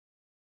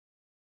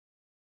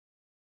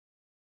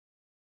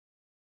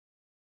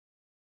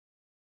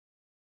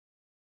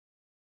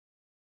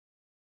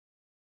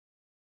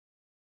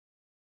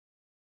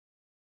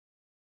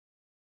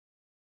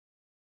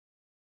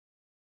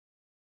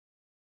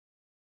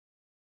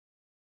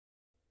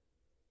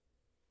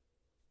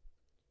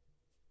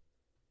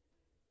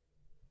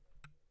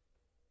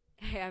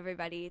Hi,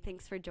 everybody.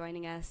 Thanks for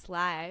joining us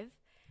live.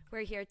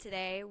 We're here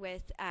today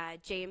with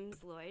James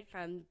Lloyd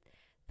from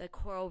the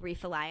Coral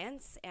Reef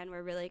Alliance, and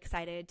we're really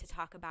excited to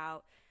talk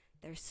about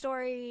their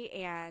story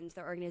and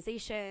their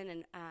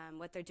organization and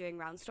what they're doing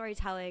around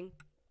storytelling.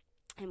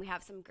 And we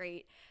have some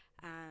great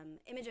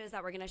images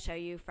that we're going to show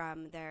you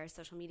from their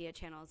social media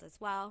channels as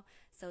well.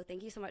 So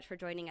thank you so much for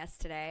joining us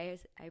today.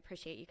 I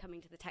appreciate you coming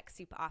to the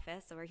TechSoup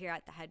office. So we're here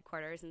at the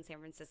headquarters in San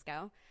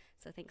Francisco.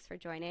 So thanks for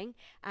joining.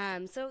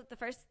 So the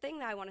first thing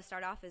that I want to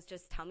start off is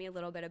just tell me a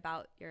little bit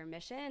about your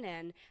mission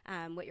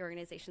and what your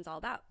organization's all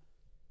about.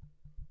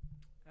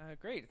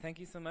 Great. Thank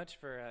you so much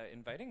for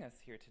inviting us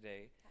here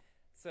today.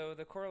 So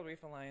the Coral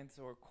Reef Alliance,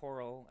 or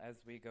Coral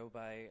as we go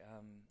by,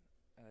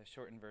 a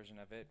shortened version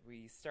of it,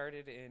 we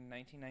started in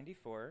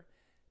 1994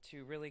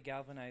 to really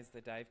galvanize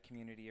the dive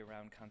community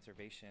around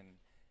conservation.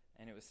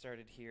 And it was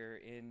started here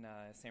in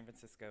San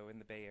Francisco in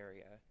the Bay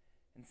Area.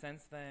 And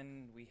since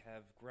then, we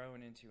have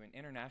grown into an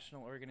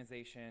international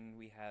organization.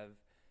 We have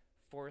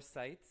 4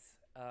 sites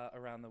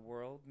around the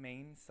world,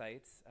 main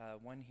sites,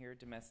 one here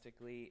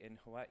domestically in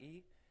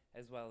Hawaii,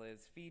 as well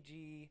as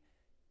Fiji,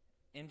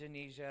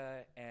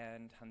 Indonesia,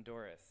 and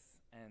Honduras.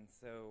 And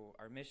so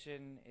our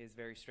mission is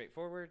very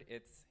straightforward.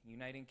 It's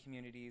uniting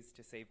communities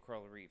to save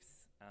coral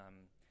reefs.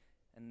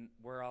 And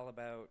we're all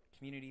about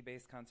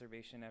community-based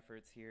conservation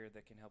efforts here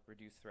that can help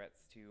reduce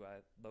threats to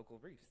local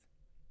reefs.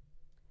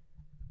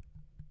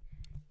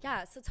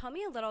 Yeah, so tell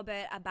me a little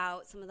bit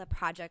about some of the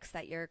projects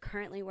that you're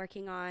currently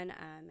working on.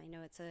 I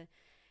know it's a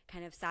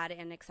kind of sad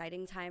and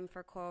exciting time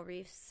for coral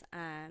reefs.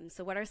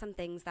 So what are some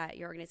things that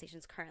your organization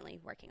is currently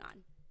working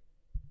on?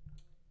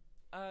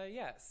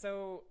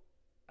 So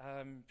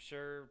I'm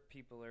sure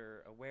people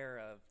are aware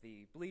of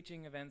the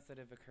bleaching events that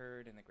have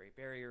occurred in the Great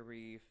Barrier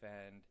Reef,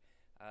 and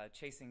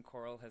chasing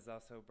coral has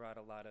also brought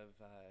a lot of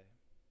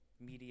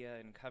media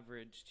and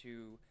coverage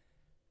to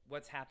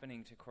what's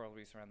happening to coral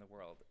reefs around the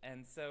world.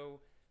 And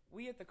so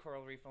we at the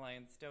Coral Reef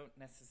Alliance don't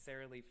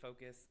necessarily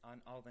focus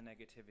on all the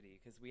negativity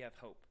because we have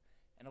hope.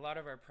 And a lot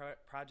of our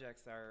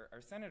projects are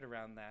centered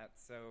around that.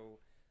 So,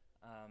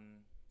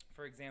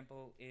 for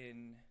example,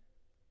 in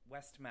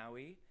West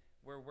Maui,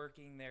 we're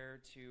working there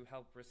to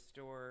help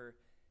restore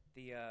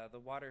the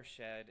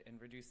watershed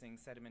and reducing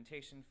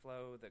sedimentation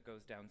flow that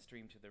goes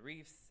downstream to the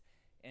reefs.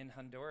 In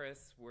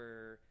Honduras,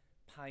 we're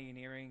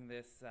pioneering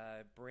this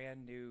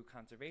brand new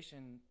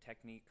conservation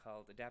technique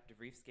called adaptive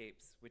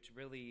reefscapes, which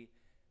really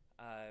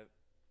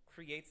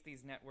creates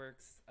these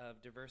networks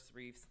of diverse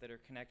reefs that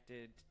are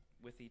connected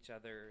with each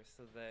other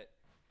so that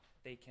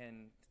they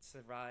can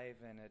survive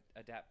and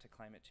adapt to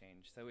climate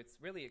change. So it's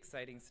really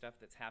exciting stuff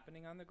that's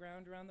happening on the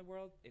ground around the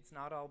world. It's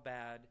not all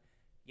bad.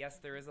 Yes,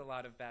 there is a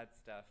lot of bad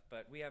stuff,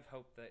 but we have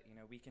hope that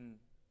we can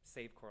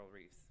save coral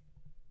reefs.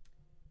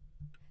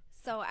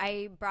 So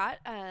I brought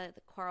the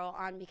Coral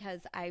on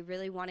because I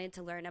really wanted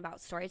to learn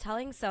about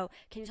storytelling. So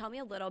can you tell me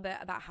a little bit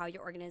about how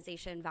your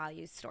organization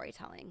values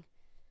storytelling?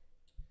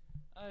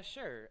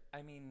 Sure.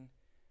 I mean,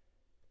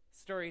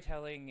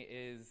 storytelling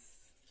is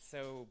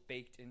so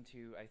baked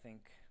into, I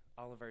think,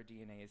 all of our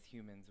DNA as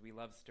humans. We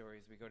love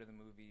stories. We go to the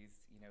movies.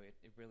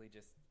 It really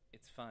just,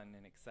 it's fun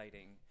and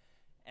exciting.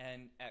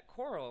 And at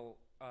Coral,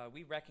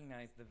 we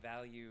recognize the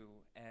value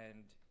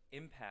and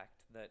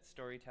impact that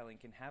storytelling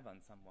can have on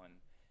someone.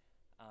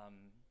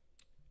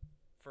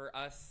 For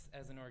us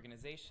as an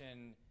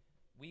organization,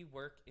 we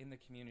work in the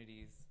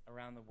communities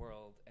around the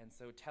world, and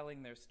so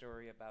telling their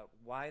story about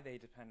why they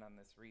depend on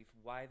this reef,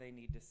 why they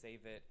need to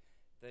save it,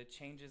 the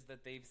changes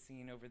that they've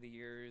seen over the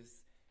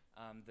years,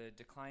 the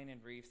decline in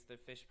reefs, the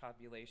fish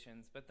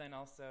populations, but then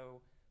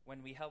also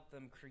when we help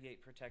them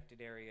create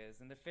protected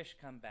areas and the fish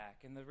come back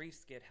and the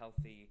reefs get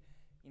healthy,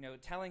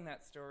 telling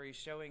that story,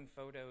 showing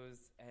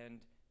photos,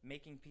 and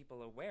making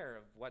people aware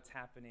of what's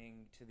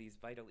happening to these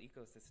vital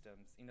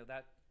ecosystems,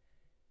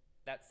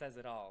 that says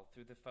it all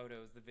through the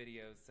photos, the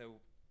videos. So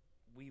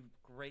we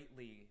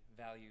greatly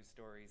value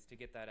stories to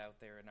get that out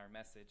there in our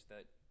message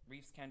that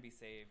reefs can be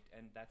saved,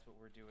 and that's what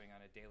we're doing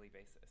on a daily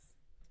basis.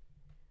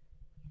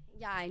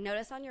 Yeah, I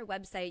noticed on your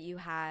website you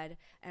had,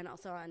 and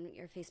also on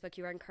your Facebook,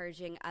 you were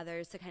encouraging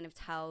others to kind of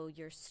tell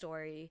your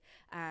story.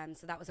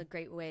 So that was a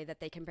great way that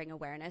they can bring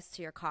awareness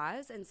to your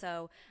cause. And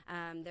so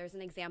there's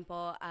an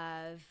example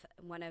of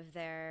one of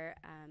their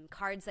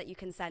cards that you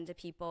can send to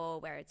people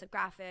where it's a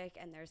graphic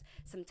and there's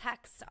some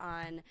text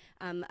on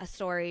a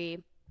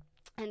story.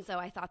 And so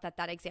I thought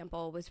that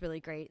example was really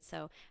great.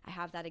 So I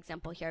have that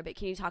example here, but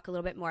can you talk a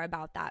little bit more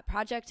about that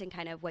project and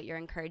kind of what you're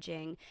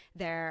encouraging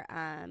there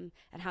and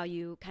how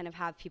you kind of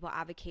have people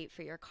advocate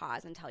for your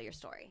cause and tell your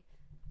story?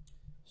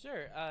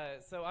 Sure.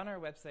 So on our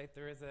website,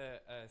 there is a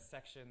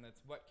section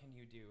that's what can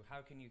you do?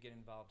 How can you get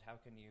involved? How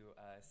can you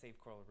save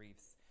coral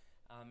reefs?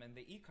 And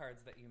the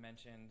e-cards that you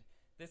mentioned,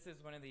 this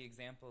is one of the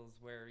examples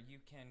where you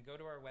can go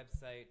to our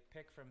website,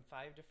 pick from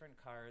 5 different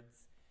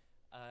cards,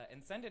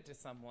 and send it to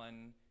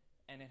someone.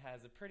 And it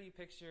has a pretty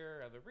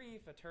picture of a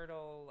reef, a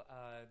turtle.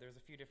 There's a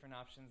few different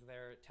options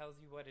there. It tells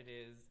you what it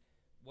is,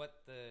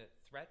 what the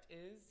threat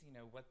is,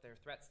 what their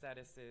threat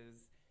status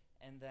is,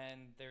 And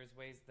then there's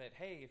ways that,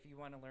 hey, if you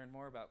want to learn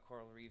more about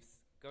coral reefs,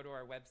 go to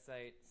our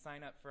website,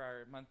 sign up for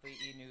our monthly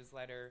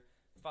e-newsletter,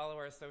 follow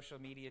our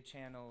social media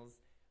channels,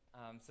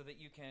 so that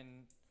you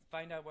can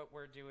find out what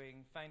we're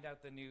doing, find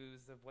out the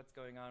news of what's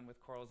going on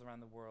with corals around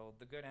the world,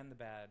 the good and the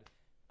bad,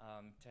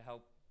 to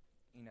help,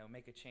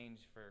 make a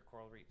change for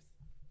coral reefs.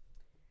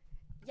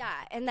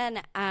 Yeah, and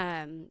then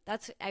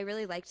I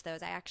really liked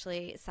those. I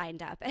actually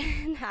signed up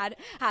and had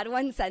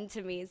one sent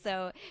to me.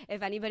 So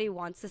if anybody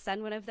wants to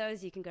send one of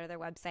those, you can go to their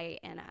website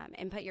and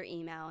input your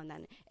email, and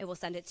then it will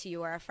send it to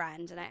you or a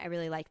friend. And I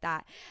really like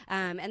that.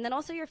 And then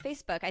also your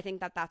Facebook. I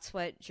think that's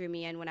what drew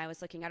me in when I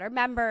was looking at our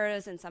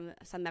members and some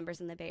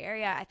members in the Bay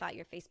Area. I thought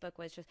your Facebook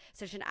was just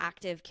such an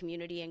active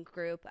community and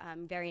group,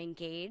 very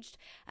engaged.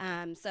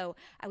 So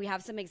we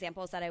have some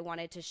examples that I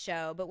wanted to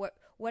show. But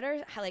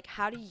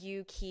how do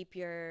you keep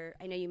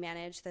I know you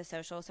manage the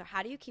social, so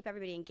how do you keep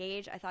everybody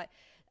engaged? I thought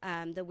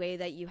the way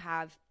that you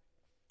have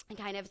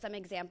kind of some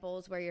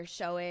examples where you're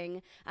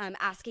showing,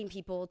 asking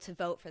people to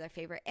vote for their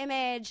favorite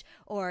image,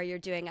 or you're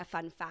doing a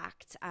fun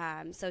fact.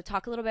 So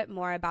talk a little bit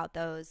more about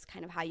those,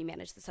 kind of how you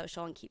manage the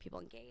social and keep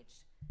people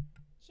engaged.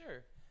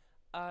 Sure.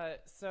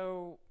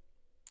 So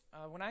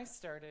when I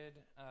started,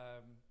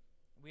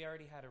 we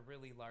already had a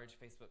really large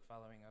Facebook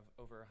following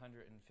of over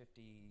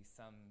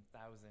 150-some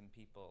thousand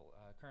people.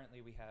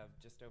 Currently, we have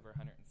just over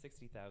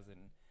 160,000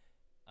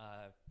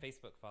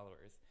 Facebook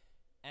followers.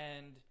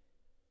 And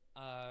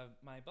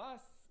my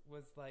boss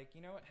was like,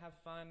 you know what, have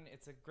fun.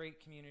 It's a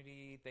great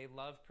community. They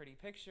love pretty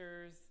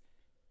pictures.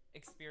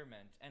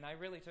 Experiment. And I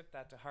really took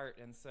that to heart.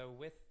 And so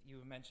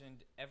you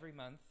mentioned every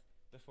month,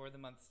 before the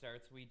month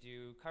starts, we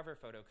do cover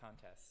photo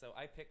contests. So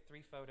I pick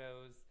 3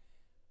 photos,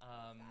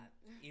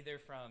 either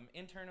from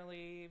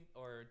internally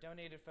or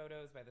donated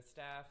photos by the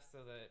staff, so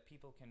that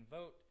people can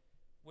vote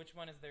which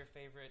one is their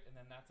favorite, and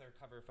then that's our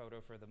cover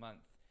photo for the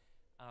month.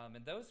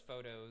 And those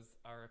photos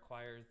are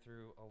acquired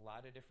through a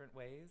lot of different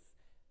ways.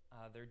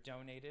 They're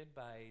donated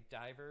by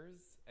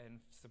divers and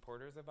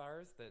supporters of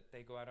ours, that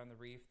they go out on the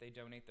reef, they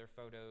donate their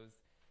photos.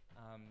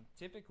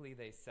 Typically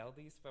they sell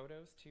these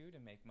photos too to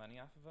make money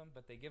off of them,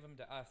 but they give them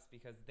to us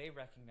because they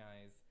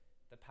recognize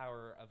the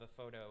power of a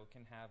photo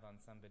can have on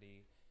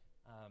somebody.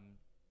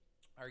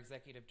 Our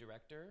executive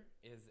director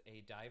is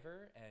a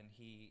diver, and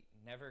he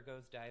never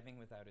goes diving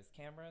without his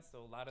camera, so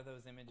a lot of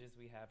those images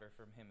we have are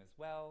from him as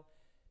well.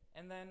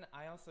 And then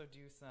I also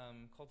do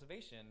some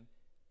cultivation,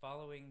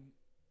 following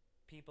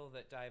people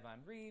that dive on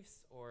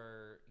reefs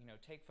or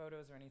take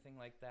photos or anything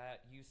like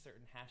that. Use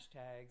certain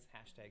hashtags,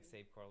 hashtag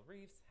Save Coral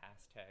Reefs,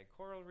 hashtag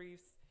Coral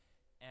Reefs,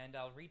 and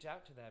I'll reach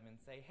out to them and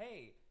say,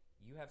 hey,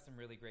 you have some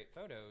really great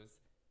photos.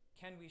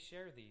 Can we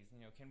share these?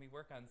 Can we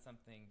work on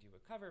something, do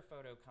a cover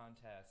photo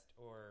contest,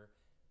 or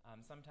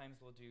sometimes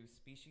we'll do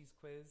species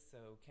quiz.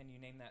 So can you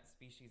name that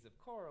species of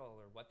coral,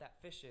 or what that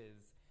fish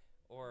is,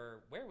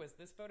 or where was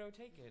this photo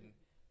taken?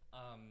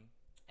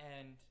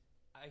 And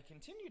I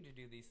continue to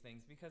do these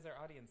things because our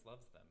audience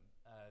loves them.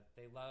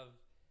 They love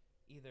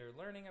either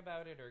learning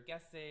about it or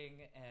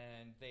guessing,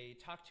 and they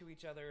talk to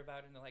each other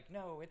about it, and they're like,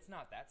 no, it's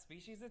not that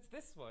species, it's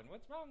this one.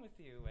 What's wrong with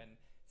you? And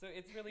so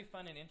it's really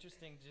fun and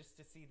interesting just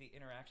to see the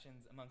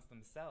interactions amongst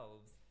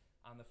themselves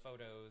on the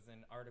photos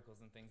and articles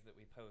and things that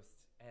we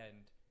post.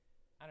 And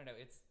I don't know,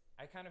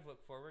 I kind of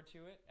look forward to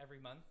it every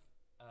month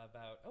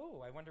about,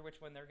 I wonder which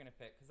one they're going to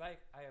pick, because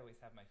I always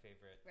have my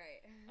favorite.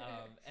 Right.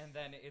 And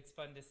then it's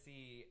fun to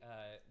see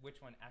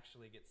which one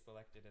actually gets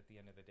selected at the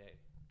end of the day.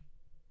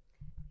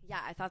 Yeah,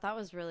 I thought that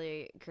was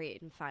really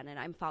great and fun, and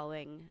I'm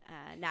following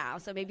now,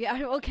 so maybe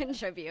I will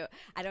contribute.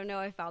 I don't know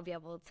if I'll be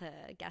able to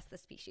guess the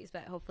species,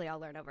 but hopefully I'll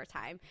learn over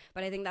time.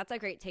 But I think that's a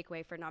great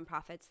takeaway for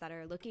nonprofits that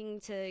are looking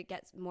to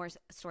get more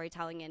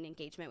storytelling and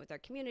engagement with their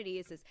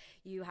communities. Is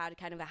you had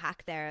kind of a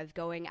hack there of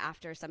going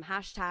after some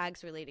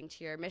hashtags relating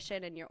to your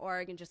mission and your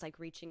org, and just like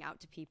reaching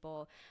out to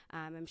people.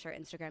 I'm sure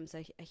Instagram's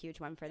a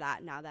huge one for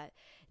that now that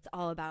it's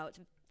all about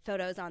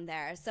photos on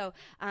there. So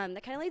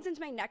that kind of leads into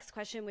my next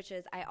question, which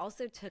is I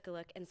also took a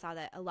look and saw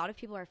that a lot of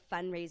people are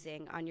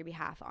fundraising on your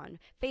behalf on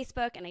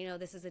Facebook. And I know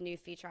this is a new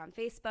feature on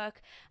Facebook,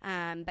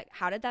 but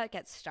how did that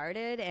get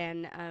started,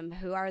 and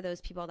who are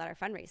those people that are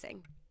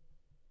fundraising?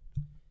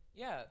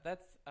 Yeah,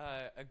 that's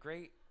a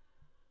great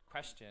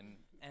question.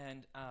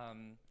 And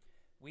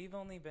we've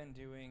only been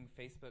doing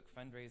Facebook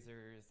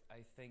fundraisers, I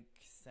think,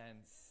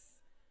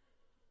 since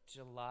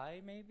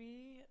July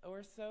maybe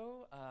or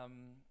so.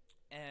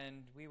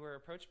 And we were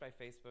approached by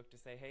Facebook to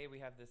say, hey, we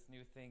have this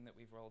new thing that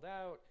we've rolled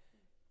out.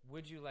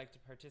 Would you like to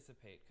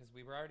participate? Because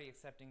we were already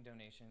accepting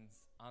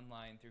donations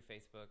online through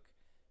Facebook.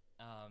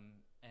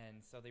 And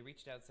so they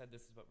reached out, said,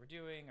 this is what we're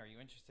doing. Are you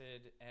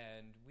interested?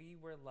 And we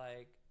were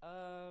like,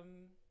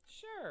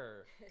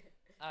 sure.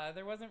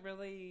 There wasn't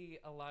really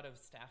a lot of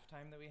staff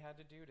time that we had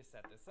to do to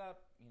set this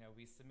up.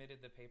 We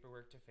submitted the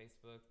paperwork to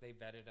Facebook. They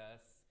vetted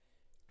us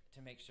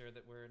to make sure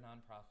that we're a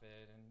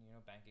nonprofit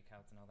and, bank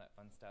accounts and all that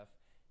fun stuff.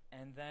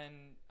 And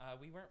then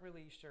we weren't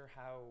really sure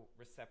how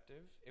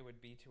receptive it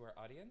would be to our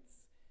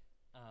audience.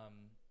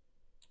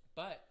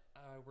 But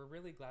we're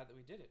really glad that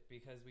we did it,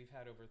 because we've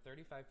had over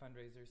 35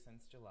 fundraisers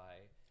since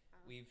July.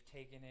 We've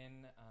taken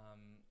in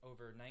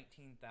over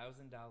 $19,000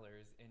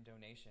 in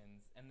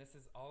donations, and this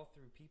is all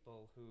through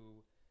people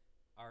who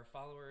are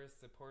followers,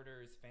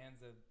 supporters,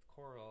 fans of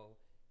Coral,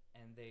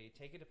 and they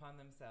take it upon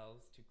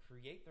themselves to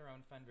create their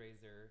own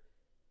fundraiser,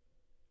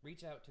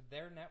 reach out to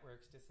their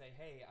networks to say,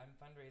 hey, I'm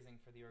fundraising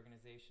for the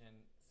organization,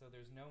 so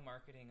there's no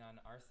marketing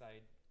on our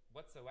side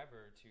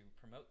whatsoever to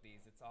promote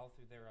these. It's all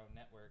through their own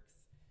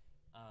networks.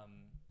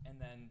 And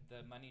then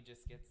the money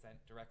just gets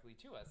sent directly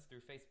to us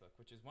through Facebook,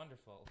 which is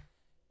wonderful.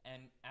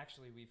 And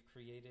actually, we've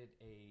created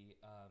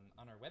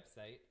on our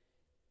website,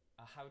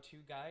 a how-to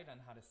guide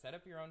on how to set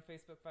up your own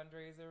Facebook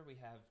fundraiser. We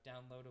have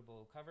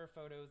downloadable cover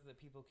photos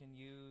that people can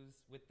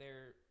use with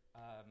their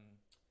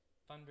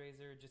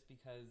fundraiser, just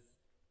because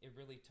it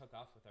really took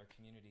off with our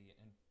community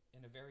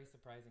in a very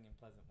surprising and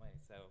pleasant way.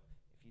 So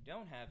if you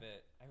don't have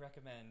it, I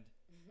recommend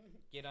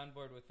get on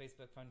board with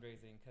Facebook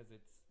fundraising, because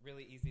it's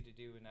really easy to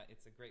do, and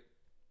it's a great,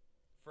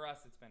 for us,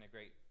 it's been a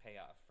great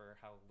payoff for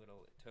how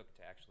little it took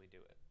to actually do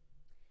it.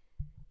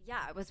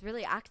 Yeah, it was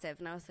really active,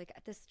 and I was like,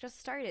 this just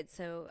started,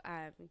 so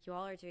you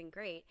all are doing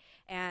great.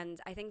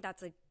 And I think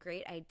that's a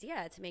great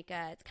idea to make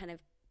a kind of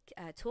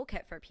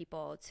toolkit for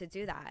people to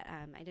do that.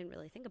 I didn't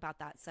really think about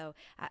that, so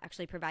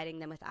actually providing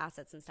them with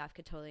assets and stuff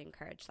could totally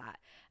encourage that.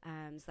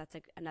 So that's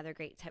another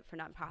great tip for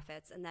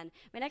nonprofits. And then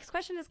my next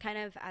question is kind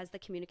of, as the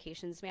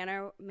communications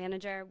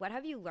manager, what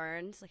have you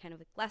learned, so kind of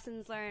like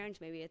lessons learned?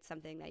 Maybe it's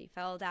something that you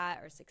failed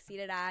at or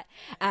succeeded at.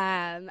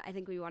 I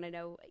think we want to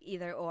know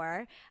either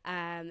or.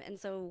 And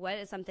so what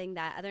is something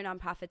that other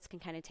nonprofits can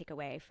kind of take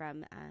away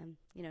from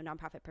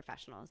nonprofit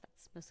professionals?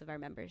 That's most of our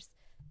members.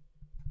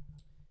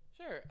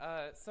 Sure.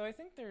 So I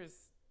think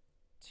there's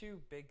two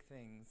big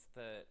things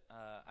that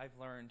I've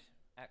learned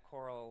at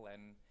Coral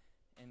and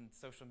in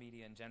social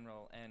media in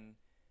general. And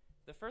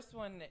the first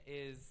one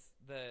is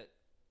that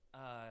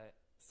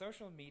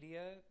social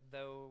media,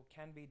 though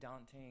can be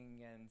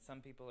daunting and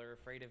some people are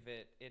afraid of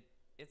it,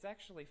 it's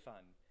actually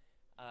fun.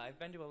 I've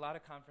been to a lot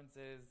of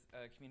conferences,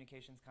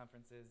 communications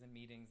conferences and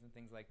meetings and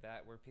things like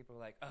that, where people are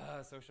like,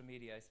 social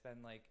media, I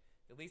spend like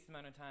the least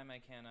amount of time I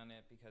can on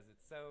it because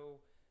it's so,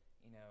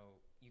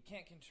 you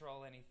can't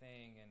control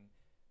anything, and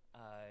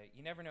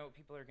you never know what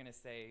people are going to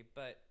say.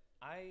 But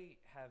I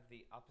have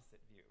the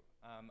opposite view.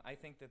 I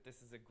think that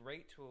this is a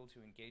great tool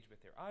to engage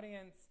with your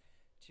audience,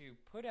 to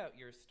put out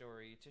your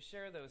story, to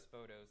share those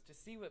photos, to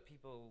see what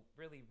people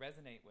really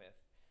resonate with,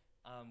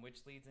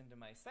 which leads into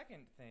my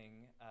second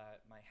thing,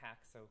 my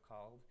hack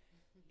so-called,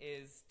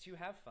 is to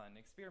have fun,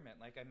 experiment,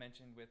 like I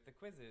mentioned with the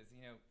quizzes.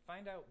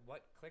 Find out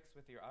what clicks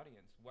with your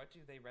audience. What do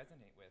they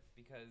resonate with?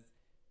 Because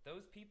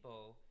those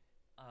people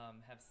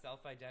have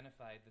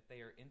self-identified that they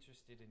are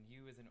interested in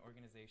you as an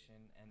organization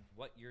and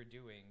what you're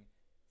doing.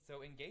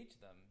 So engage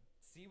them.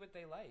 See what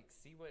they like.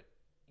 See what,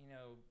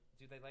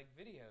 do they like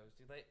videos?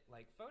 Do they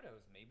like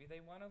photos? Maybe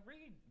they want to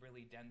read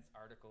really dense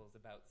articles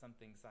about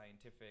something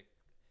scientific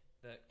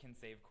that can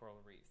save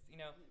coral reefs.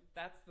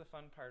 That's the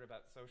fun part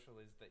about social,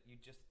 is that you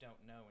just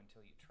don't know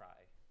until you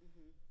try.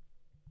 Mm-hmm.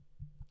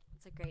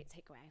 It's a great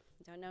takeaway.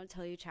 You don't know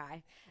until you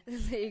try.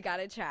 So you got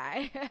to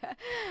try.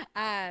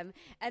 And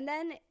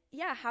then,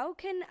 how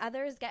can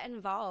others get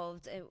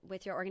involved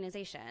with your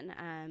organization?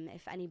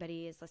 If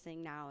anybody is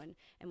listening now and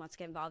wants to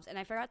get involved. And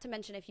I forgot to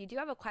mention, if you do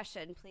have a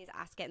question, please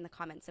ask it in the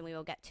comments and we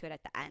will get to it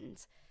at the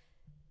end.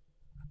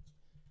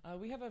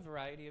 We have a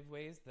variety of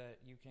ways that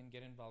you can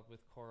get involved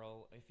with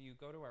Coral. If you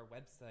go to our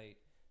website,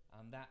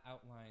 that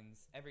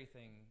outlines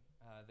everything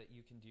that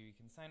you can do. You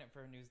can sign up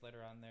for a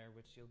newsletter on there,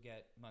 which you'll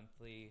get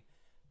monthly.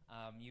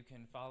 You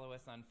can follow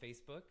us on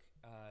Facebook.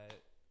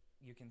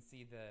 You can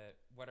see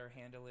what our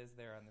handle is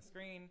there on the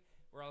screen.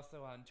 We're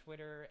also on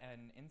Twitter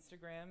and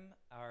Instagram.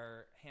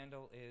 Our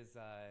handle is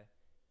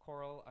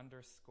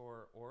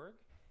coral_org.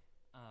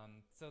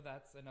 So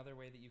that's another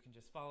way that you can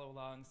just follow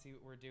along, see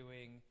what we're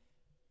doing.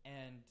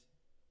 And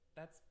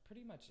that's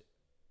pretty much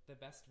the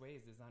best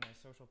ways, is on our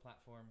social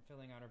platform,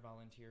 filling out our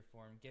volunteer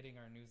form, getting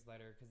our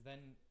newsletter, because then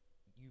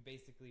you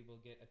basically will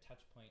get a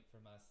touch point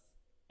from us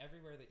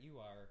everywhere that you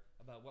are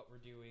about what we're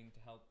doing to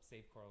help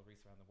save coral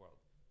reefs around the world.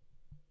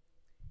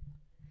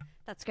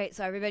 That's great.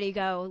 So everybody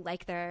go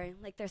like their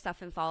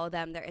stuff and follow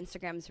them. Their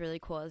Instagram's really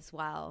cool as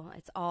well.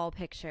 It's all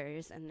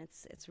pictures, and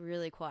it's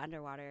really cool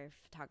underwater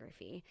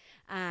photography.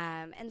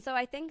 And so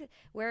I think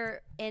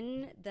we're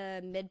in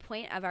the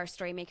midpoint of our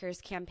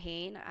Storymakers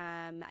campaign.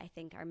 I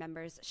think our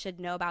members should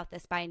know about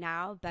this by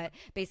now, but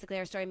basically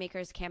our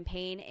Storymakers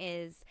campaign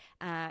is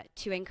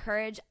to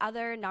encourage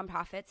other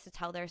nonprofits to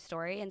tell their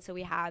story. And so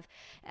we have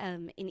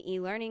an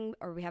e-learning,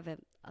 or we have a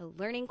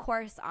learning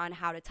course on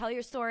how to tell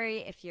your story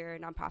if you're a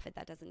nonprofit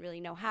that doesn't really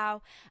know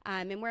how.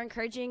 And we're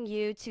encouraging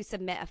you to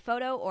submit a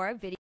photo or a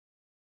video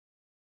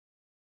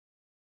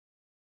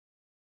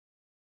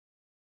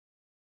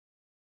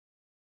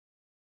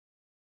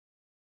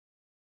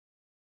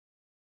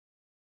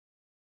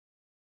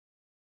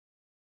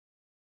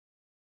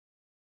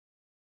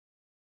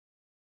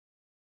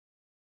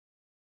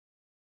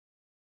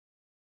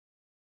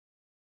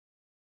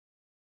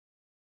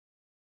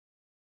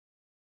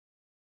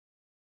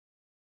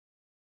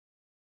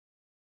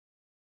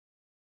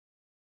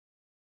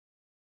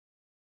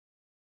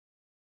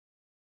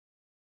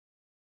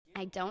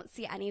I don't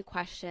see any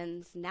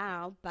questions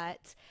now,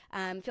 but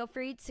feel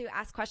free to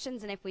ask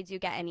questions, and if we do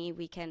get any,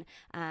 we can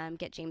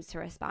get James to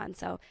respond.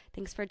 So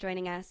thanks for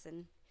joining us.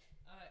 And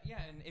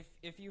and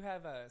if you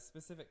have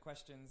specific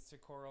questions to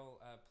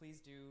Coral, please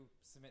do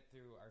submit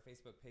through our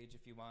Facebook page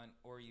if you want,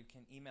 or you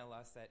can email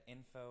us at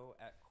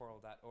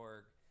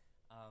info@coral.org,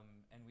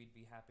 and we'd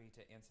be happy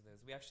to answer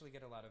those. We actually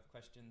get a lot of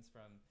questions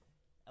from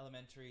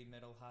elementary,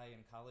 middle, high,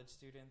 and college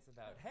students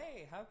about,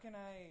 hey, how can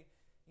I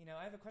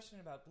have a question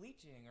about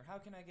bleaching, or how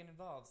can I get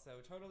involved? So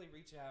totally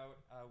reach out.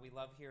 We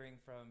love hearing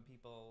from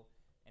people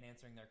and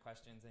answering their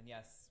questions. And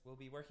yes, we'll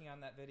be working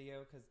on that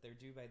video because they're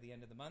due by the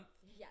end of the month.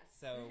 Yes.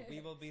 So we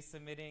will be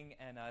submitting,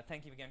 and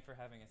thank you again for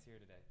having us here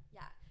today.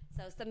 Yeah.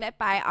 So submit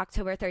by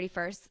October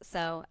 31st.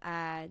 So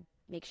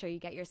make sure you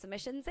get your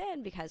submissions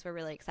in because we're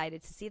really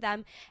excited to see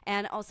them.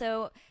 And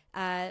also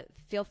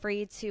feel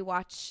free to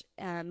watch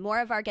more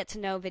of our Get to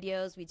Know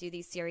videos. We do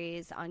these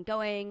series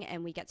ongoing,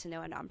 and we get to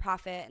know a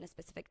nonprofit and a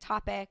specific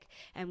topic.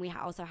 And we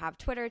also have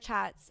Twitter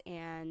chats,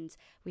 and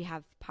we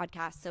have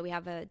podcasts. So we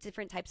have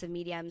different types of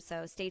mediums.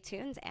 So stay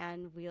tuned,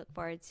 and we look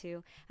forward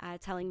to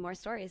telling more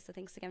stories. So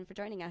thanks again for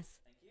joining us.